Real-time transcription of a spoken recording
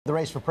The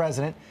race for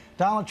president.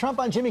 Donald Trump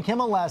on Jimmy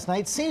Kimmel last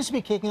night seems to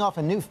be kicking off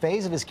a new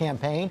phase of his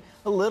campaign,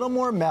 a little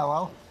more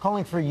mellow,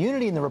 calling for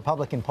unity in the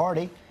Republican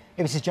Party.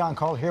 ABC's John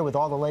Call here with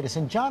all the latest.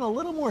 And John, a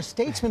little more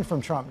statesman from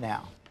Trump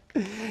now.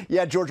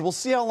 Yeah, George, we'll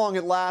see how long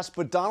it lasts,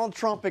 but Donald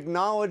Trump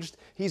acknowledged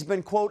he's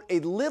been, quote, a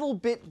little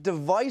bit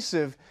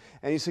divisive,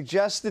 and he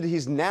suggested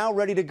he's now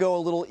ready to go a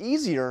little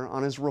easier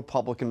on his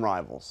Republican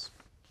rivals.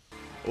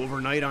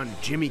 Overnight on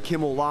Jimmy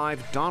Kimmel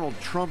Live, Donald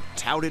Trump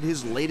touted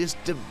his latest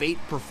debate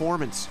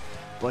performance,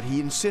 but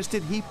he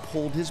insisted he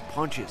pulled his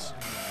punches.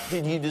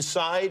 Did you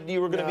decide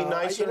you were going to be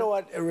nicer? You know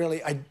what,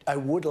 really, I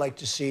would like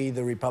to see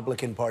the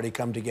Republican Party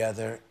come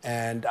together,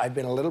 and I've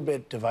been a little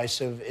bit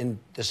divisive in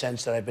the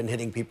sense that I've been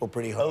hitting people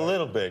pretty hard. A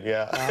little bit,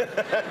 yeah.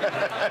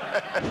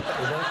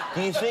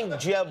 Do you think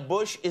Jeb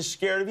Bush is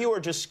scared of you or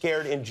just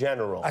scared in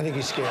general? I think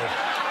he's scared.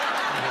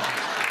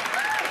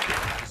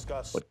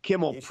 But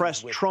Kimmel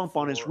pressed Trump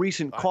on his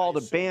recent call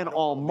to ban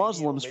all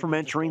Muslims from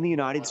entering the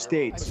United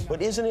States.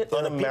 But isn't it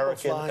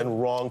un-American and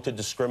wrong to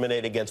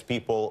discriminate against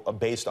people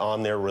based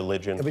on their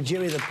religion? Yeah, but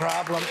Jimmy, the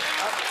problem,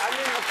 I mean,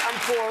 look, I'm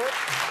for it,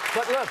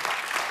 but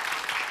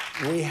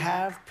look, we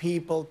have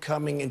people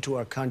coming into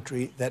our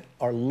country that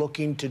are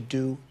looking to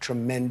do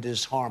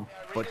tremendous harm.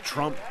 But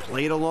Trump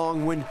played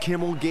along when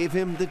Kimmel gave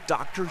him the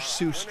Dr.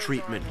 Seuss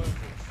treatment.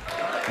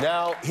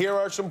 Now, here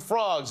are some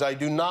frogs I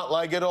do not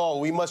like at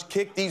all. We must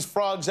kick these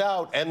frogs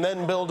out and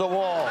then build a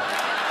wall.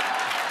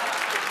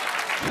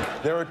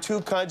 There are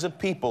two kinds of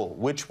people.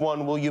 Which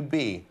one will you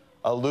be?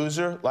 A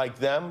loser like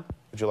them?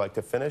 Would you like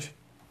to finish?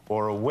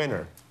 Or a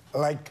winner?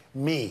 Like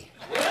me.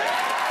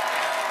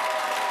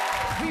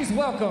 Please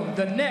welcome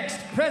the next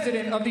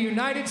President of the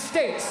United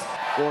States.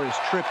 For his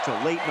trip to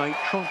late night,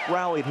 Trump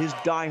rallied his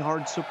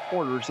diehard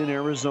supporters in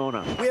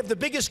Arizona. We have the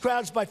biggest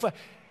crowds by far.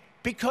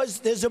 Because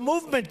there's a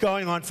movement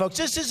going on, folks.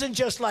 This isn't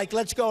just like,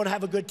 let's go and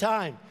have a good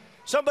time.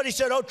 Somebody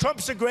said, oh,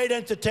 Trump's a great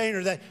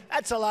entertainer.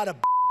 That's a lot of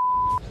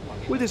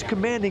With his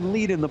commanding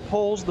lead in the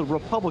polls, the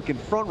Republican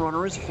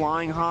frontrunner is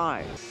flying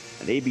high.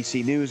 And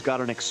ABC News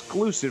got an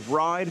exclusive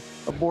ride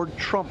aboard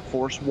Trump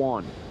Force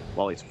One.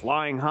 While he's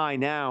flying high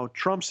now,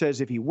 Trump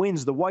says if he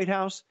wins the White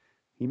House,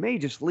 he may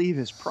just leave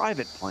his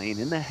private plane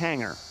in the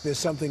hangar. There's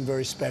something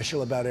very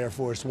special about Air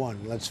Force One,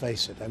 let's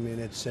face it. I mean,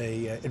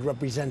 it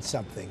represents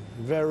something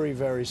very,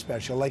 very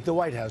special, like the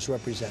White House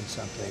represents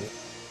something.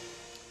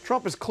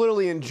 Trump is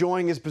clearly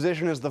enjoying his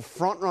position as the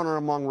frontrunner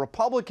among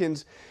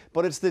Republicans,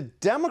 but it's the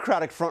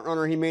Democratic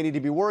frontrunner he may need to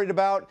be worried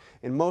about.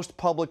 In most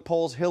public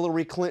polls,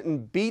 Hillary Clinton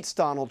beats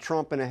Donald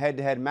Trump in a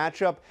head-to-head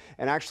matchup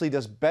and actually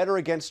does better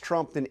against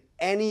Trump than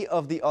any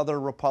of the other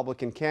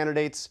Republican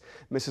candidates.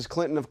 Mrs.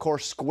 Clinton, of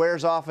course,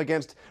 squares off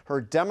against her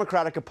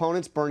Democratic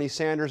opponents, Bernie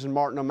Sanders and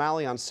Martin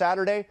O'Malley, on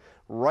Saturday,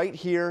 right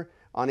here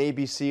on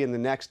ABC in the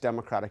next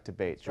Democratic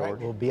debate. George? Right,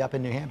 we'll be up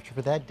in New Hampshire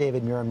for that.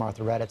 David Muir and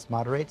Martha Raddatz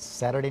moderates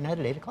Saturday night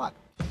at 8 o'clock.